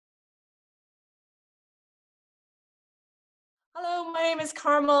Hello, my name is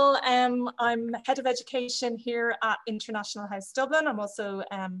Carmel. I'm Head of Education here at International House Dublin. I'm also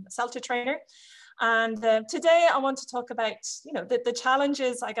a CELTA trainer. And today I want to talk about, the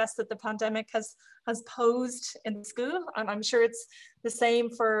challenges, I guess, that the pandemic has posed in the school. And I'm sure it's the same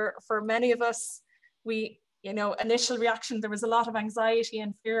for many of us. Initial reaction, there was a lot of anxiety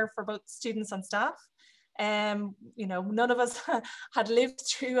and fear for both students and staff. None of us had lived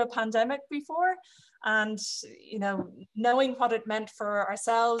through a pandemic before. And, knowing what it meant for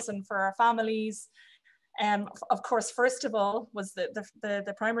ourselves and for our families, of course, first of all, was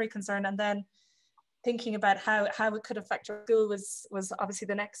the primary concern. And then thinking about how it could affect our school was obviously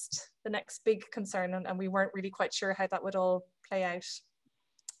the next big concern. And we weren't really quite sure how that would all play out.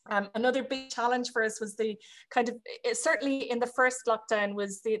 Another big challenge for us was certainly in the first lockdown,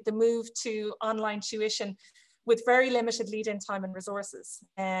 was the move to online tuition with very limited lead-in time and resources.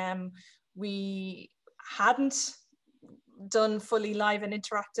 We hadn't done fully live and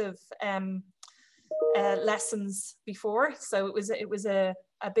interactive lessons before, so it was a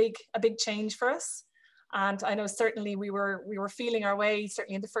big change for us. And I know certainly we were feeling our way,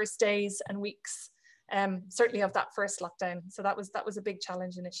 certainly in the first days and weeks, certainly of that first lockdown. So that was a big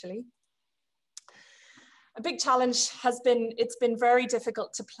challenge initially. A big challenge it's been very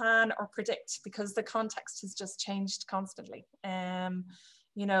difficult to plan or predict because the context has just changed constantly.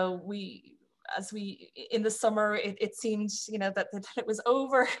 In the summer, it seemed, that it was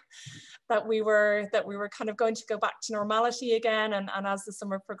over, that we were kind of going to go back to normality again. And as the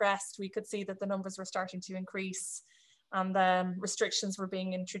summer progressed, we could see that the numbers were starting to increase and restrictions were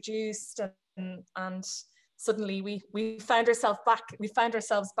being introduced. And suddenly we found ourselves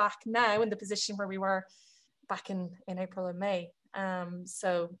back now in the position where we were back in April and May.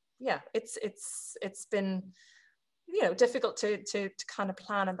 So yeah, it's been, difficult to kind of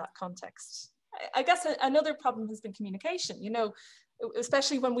plan in that context. I guess another problem has been communication,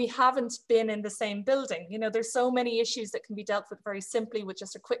 especially when we haven't been in the same building. There's so many issues that can be dealt with very simply with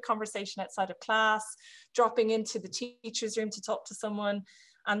just a quick conversation outside of class, dropping into the teacher's room to talk to someone.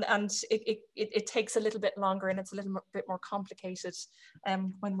 And it takes a little bit longer, and it's a little bit more complicated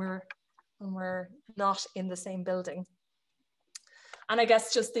when we're not in the same building. And I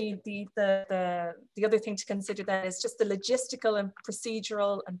guess just the other thing to consider then is just the logistical and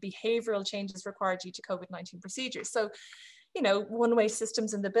procedural and behavioral changes required due to COVID-19 procedures. So, one-way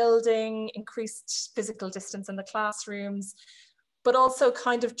systems in the building, increased physical distance in the classrooms, but also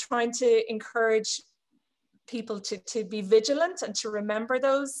kind of trying to encourage people to be vigilant and to remember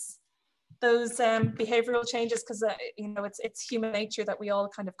those behavioral changes, because it's human nature that we all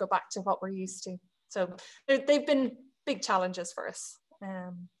kind of go back to what we're used to. So they've been big challenges for us.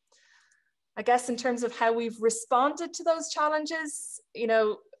 I guess in terms of how we've responded to those challenges,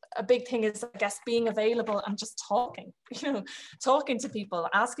 a big thing is, I guess, being available and just talking, talking to people,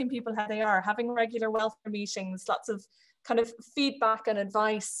 asking people how they are, having regular welfare meetings, lots of kind of feedback and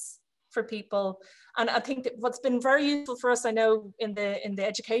advice for people. And I think that what's been very useful for us, I know in the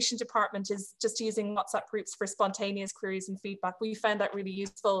education department, is just using WhatsApp groups for spontaneous queries and feedback. We found that really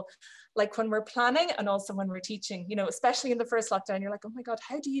useful, like when we're planning and also when we're teaching, especially in the first lockdown, you're like, oh my God,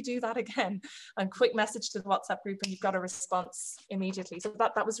 how do you do that again? And quick message to the WhatsApp group and you've got a response immediately. So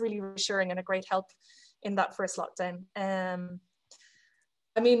that was really reassuring and a great help in that first lockdown. I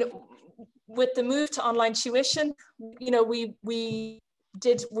mean, with the move to online tuition, we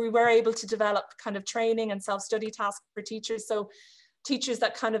were able to develop kind of training and self-study tasks for teachers. So teachers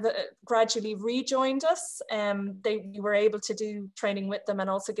that kind of gradually rejoined us, we were able to do training with them and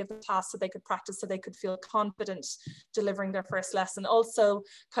also give them tasks so they could practice, so they could feel confident delivering their first lesson. Also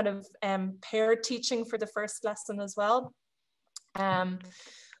kind of paired teaching for the first lesson as well.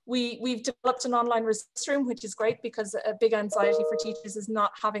 We've developed an online resource room, which is great because a big anxiety for teachers is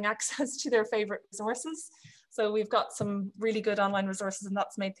not having access to their favorite resources. So we've got some really good online resources, and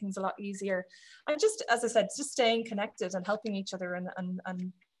that's made things a lot easier. And just, as I said, just staying connected and helping each other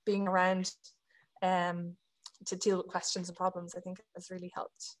and being around to deal with questions and problems, I think has really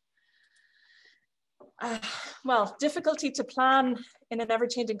helped. Well, difficulty to plan in an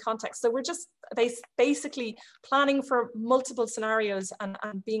ever-changing context. So we're just basically planning for multiple scenarios and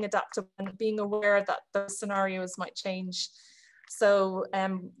being adaptable and being aware that those scenarios might change. So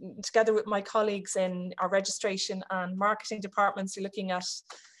together with my colleagues in our registration and marketing departments, we're looking at,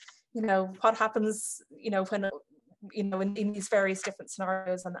 what happens, when, in these various different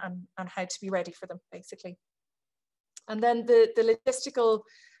scenarios and how to be ready for them, basically. And then the logistical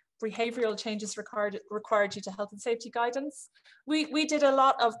behavioral changes required due to health and safety guidance. We did a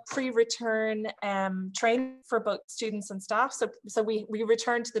lot of pre-return training for both students and staff. So we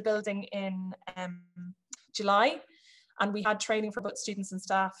returned to the building in July. And we had training for both students and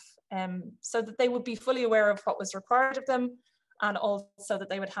staff, so that they would be fully aware of what was required of them, and also that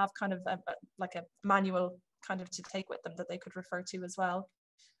they would have kind of like a manual kind of to take with them that they could refer to as well.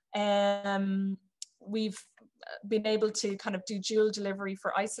 We've been able to kind of do dual delivery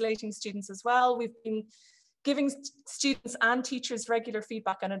for isolating students as well. We've been giving students and teachers regular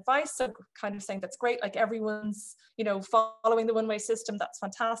feedback and advice, so kind of saying that's great, like everyone's, you know, following the one-way system, that's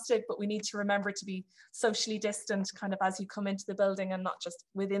fantastic, but we need to remember to be socially distant kind of as you come into the building and not just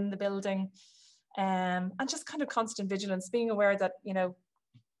within the building. And just kind of constant vigilance, being aware that, you know,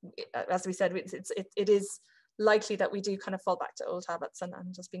 as we said, it is likely that we do kind of fall back to old habits, and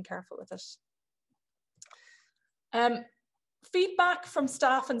just being careful with it. Feedback from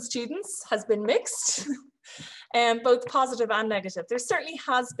staff and students has been mixed, both positive and negative. There certainly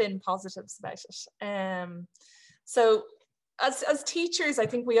has been positives about it. So as teachers, I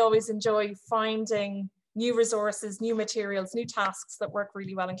think we always enjoy finding new resources, new materials, new tasks that work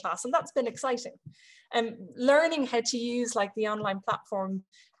really well in class, and that's been exciting. Learning how to use like the online platform,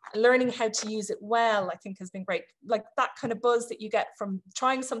 learning how to use it well, I think has been great. Like that kind of buzz that you get from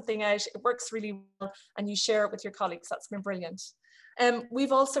trying something out, it works really well, and you share it with your colleagues, that's been brilliant.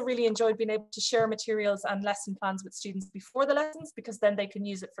 We've also really enjoyed being able to share materials and lesson plans with students before the lessons, because then they can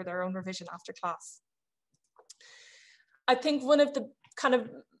use it for their own revision after class. I think one of the kind of,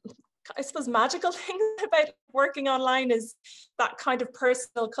 I suppose, magical things about working online is that kind of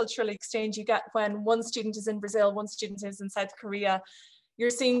personal cultural exchange you get when one student is in Brazil, one student is in South Korea. You're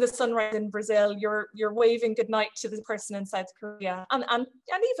seeing the sunrise in Brazil, you're waving goodnight to the person in South Korea, and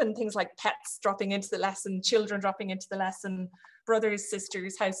even things like pets dropping into the lesson, children dropping into the lesson, brothers,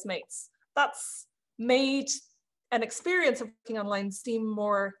 sisters, housemates. That's made an experience of working online seem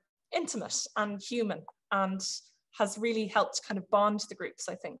more intimate and human, and has really helped kind of bond the groups,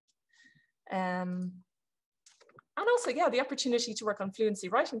 I think. And also, yeah, the opportunity to work on fluency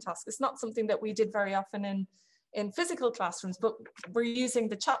writing tasks is not something that we did very often in physical classrooms, but we're using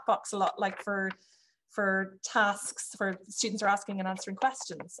the chat box a lot, like for tasks, for students are asking and answering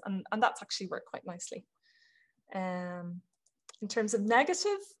questions, and that's actually worked quite nicely. In terms of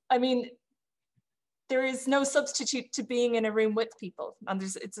negative, I mean, there is no substitute to being in a room with people, and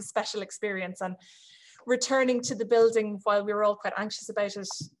it's a special experience, and returning to the building while we were all quite anxious about it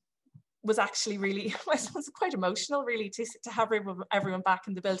was actually really, I suppose, quite emotional really to have everyone back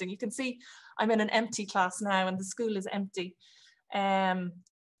in the building. You can see I'm in an empty class now and the school is empty. And,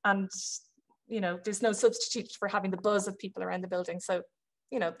 you know, there's no substitute for having the buzz of people around the building. So,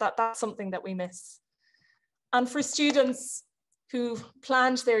 you know, that's something that we miss. And for students who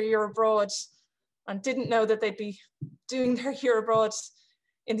planned their year abroad and didn't know that they'd be doing their year abroad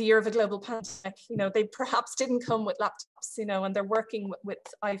in the year of a global pandemic, you know, they perhaps didn't come with laptops, you know, and they're working with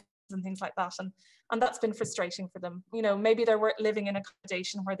iPhones and things like that, and that's been frustrating for them. You know, maybe they're living in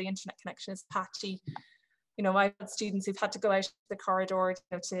accommodation where the internet connection is patchy. You know, I've had students who've had to go out the corridor, you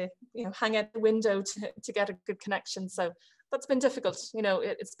know, to, you know, hang out the window to get a good connection. So that's been difficult. You know,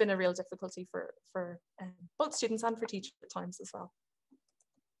 it's been a real difficulty for both students and for teachers at times as well.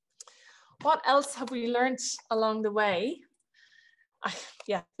 What else have we learned along the way?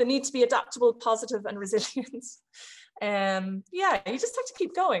 Yeah, the need to be adaptable, positive, and resilient. Yeah, you just have to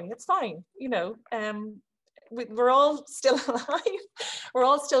keep going. It's fine, you know. We're all still alive. We're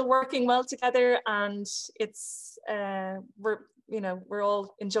all still working well together, and it's we're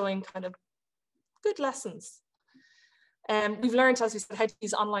all enjoying kind of good lessons. We've learned, as we said, how to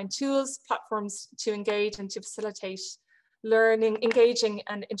use online tools, platforms to engage and to facilitate learning, engaging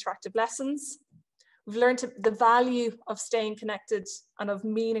and interactive lessons. We've learned the value of staying connected and of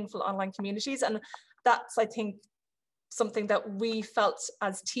meaningful online communities, and that's, I think, something that we felt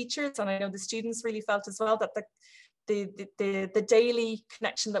as teachers, and I know the students really felt as well, that the daily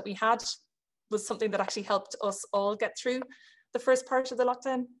connection that we had was something that actually helped us all get through the first part of the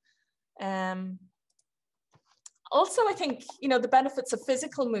lockdown. Also, I think, you know, the benefits of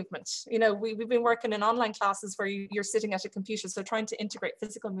physical movement. You know, we've been working in online classes where you're sitting at a computer, so trying to integrate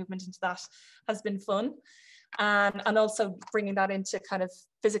physical movement into that has been fun. And also bringing that into kind of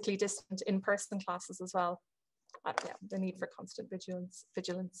physically distant in-person classes as well. Yeah, the need for constant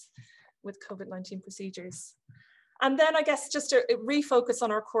vigilance with COVID-19 procedures. And then I guess just to refocus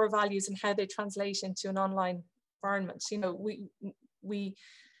on our core values and how they translate into an online environment. You know,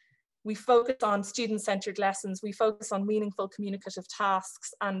 we focus on student-centered lessons, we focus on meaningful communicative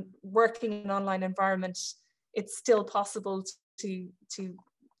tasks, and working in an online environment, it's still possible to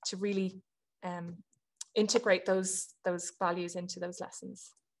really integrate those values into those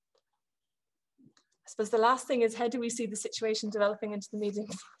lessons. I suppose the last thing is, how do we see the situation developing into the medium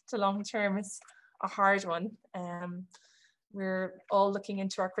to long term? Is a hard one. we're all looking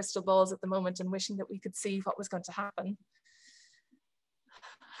into our crystal balls at the moment and wishing that we could see what was going to happen.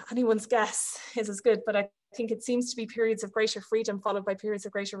 Anyone's guess is as good, but I think it seems to be periods of greater freedom followed by periods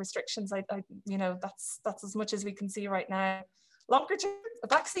of greater restrictions. You know, that's as much as we can see right now. Longer term, a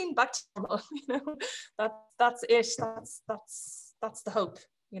vaccine, back to normal. You know, that's it. That's the hope.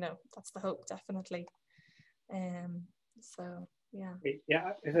 You know, that's the hope, definitely. So yeah.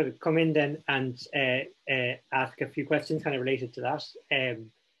 Yeah, I sort of come in then and ask a few questions kind of related to that.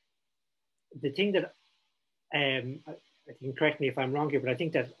 The thing that I think, correct me if I'm wrong here, but I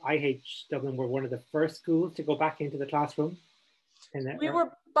think that IH Dublin were one of the first schools to go back into the classroom. We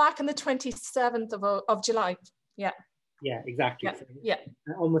were back on the 27th of July. Yeah. Yeah, exactly. Yeah. So, yeah.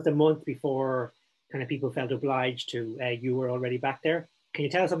 Almost a month before kind of people felt obliged to, you were already back there. Can you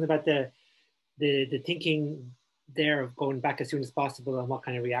tell us something about the thinking there of going back as soon as possible and what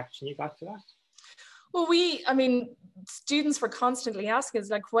kind of reaction you got to that? Well, I mean, students were constantly asking us,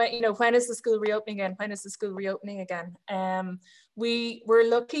 like, when is the school reopening again? When is the school reopening again? We're very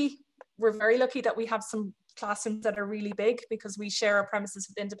lucky that we have some classrooms that are really big because we share our premises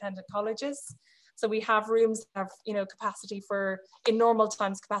with independent colleges. So we have rooms that have, you know, capacity for, in normal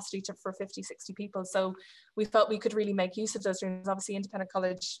times, capacity for 50, 60 people. So we felt we could really make use of those rooms. Obviously, independent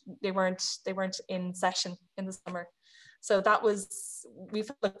college, they weren't in session in the summer. So that was, we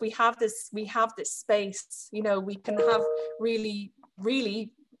felt like we have this space, you know, we can have really,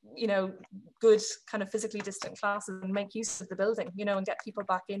 really, you know, good kind of physically distant classes and make use of the building, you know, and get people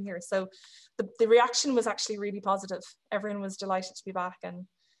back in here. So the reaction was actually really positive. Everyone was delighted to be back. And,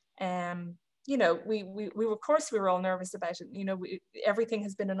 you know, we of course we were all nervous about it. You know, everything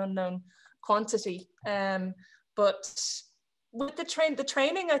has been an unknown quantity. But with the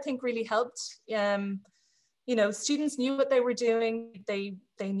training, I think really helped. You know, students knew what they were doing. They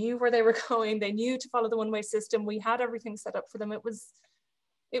knew where they were going. They knew to follow the one-way system. We had everything set up for them. It was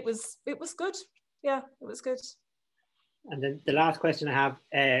good. Yeah, it was good. And then the last question I have,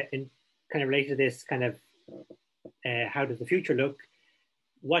 in kind of related to this, kind of how does the future look?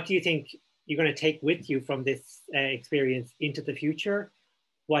 What do you think you're going to take with you from this experience into the future?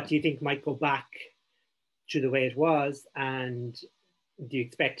 What do you think might go back to the way it was? And do you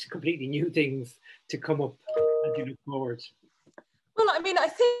expect completely new things to come up as you look forward? Well, I mean, I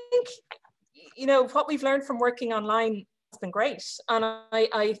think, you know, what we've learned from working online has been great. And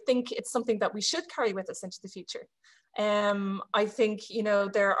I think it's something that we should carry with us into the future. I think, you know,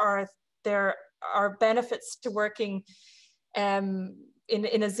 there are benefits to working in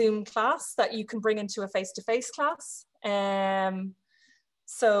a Zoom class that you can bring into a face-to-face class.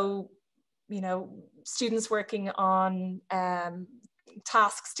 So, you know, students working on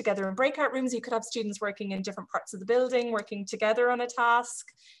tasks together in breakout rooms. You could have students working in different parts of the building, working together on a task.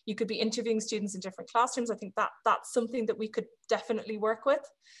 You could be interviewing students in different classrooms. I think that's something that we could definitely work with.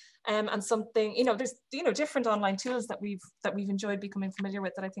 And something, you know, there's, you know, different online tools that we've enjoyed becoming familiar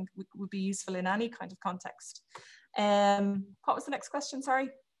with that I think would be useful in any kind of context. What was the next question? Sorry.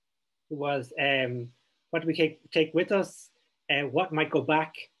 It was, what do we take with us? What might go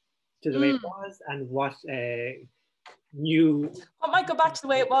back to the way it was, and what what might go back to the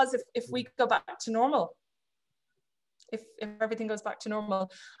way it was if we go back to normal, if everything goes back to normal?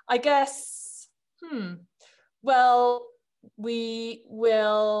 I guess, well, we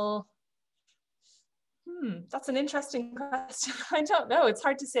will, that's an interesting question. I don't know, it's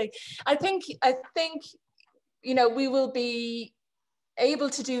hard to say. I think, you know, we will be able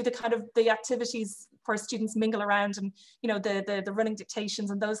to do the kind of the activities where students mingle around and, you know, the running dictations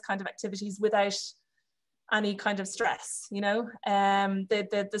and those kind of activities without any kind of stress, you know.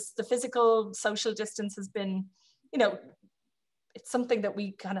 The physical social distance has been, you know, it's something that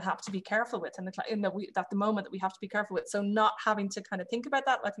we kind of have to be careful with, and at the moment that we have to be careful with. So not having to kind of think about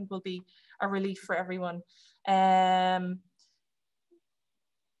that, I think, will be a relief for everyone. Even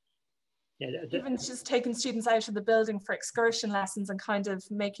just taking students out of the building for excursion lessons and kind of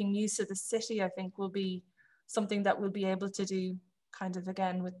making use of the city, I think, will be something that we'll be able to do kind of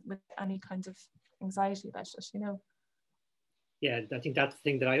again with any kind of anxiety about it, you know. Yeah, I think that's the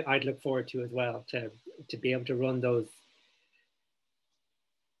thing that I'd look forward to as well, to be able to run those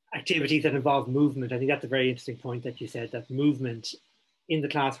activities that involve movement. I think that's a very interesting point that you said, that movement in the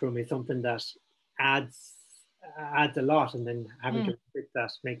classroom is something that adds a lot, and then having to restrict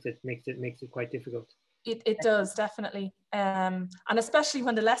that makes it quite difficult. It does, definitely. And especially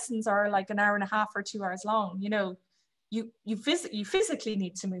when the lessons are like an hour and a half or 2 hours long, you know, you physically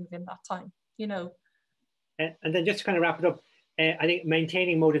need to move in that time, you know. And then just to kind of wrap it up, I think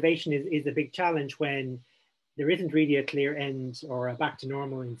maintaining motivation is a big challenge when there isn't really a clear end or a back to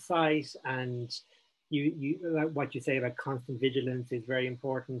normal in sight, and like what you say about constant vigilance is very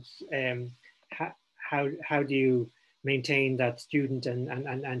important. How do you maintain that student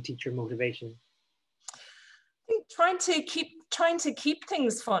and teacher motivation? I think trying to keep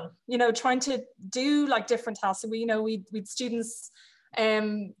things fun, you know, trying to do like different tasks. So we'd students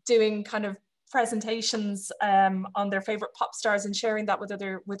doing kind of presentations on their favorite pop stars and sharing that with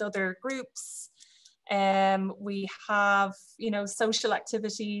other groups. We have, you know, social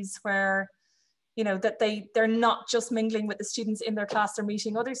activities where, you know, that they're not just mingling with the students in their class, they're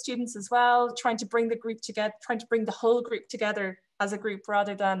meeting other students as well, trying to bring the group together, trying to bring the whole group together as a group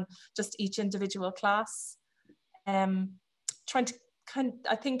rather than just each individual class. Trying to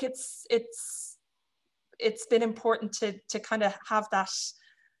I think it's been important to kind of have that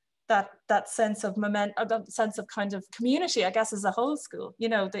sense of that sense of kind of community, I guess, as a whole school. You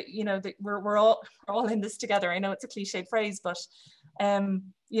know that we're all in this together. I know it's a cliched phrase, but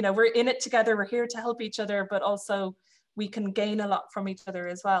you know, we're in it together. We're here to help each other, but also we can gain a lot from each other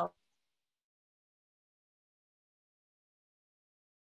as well.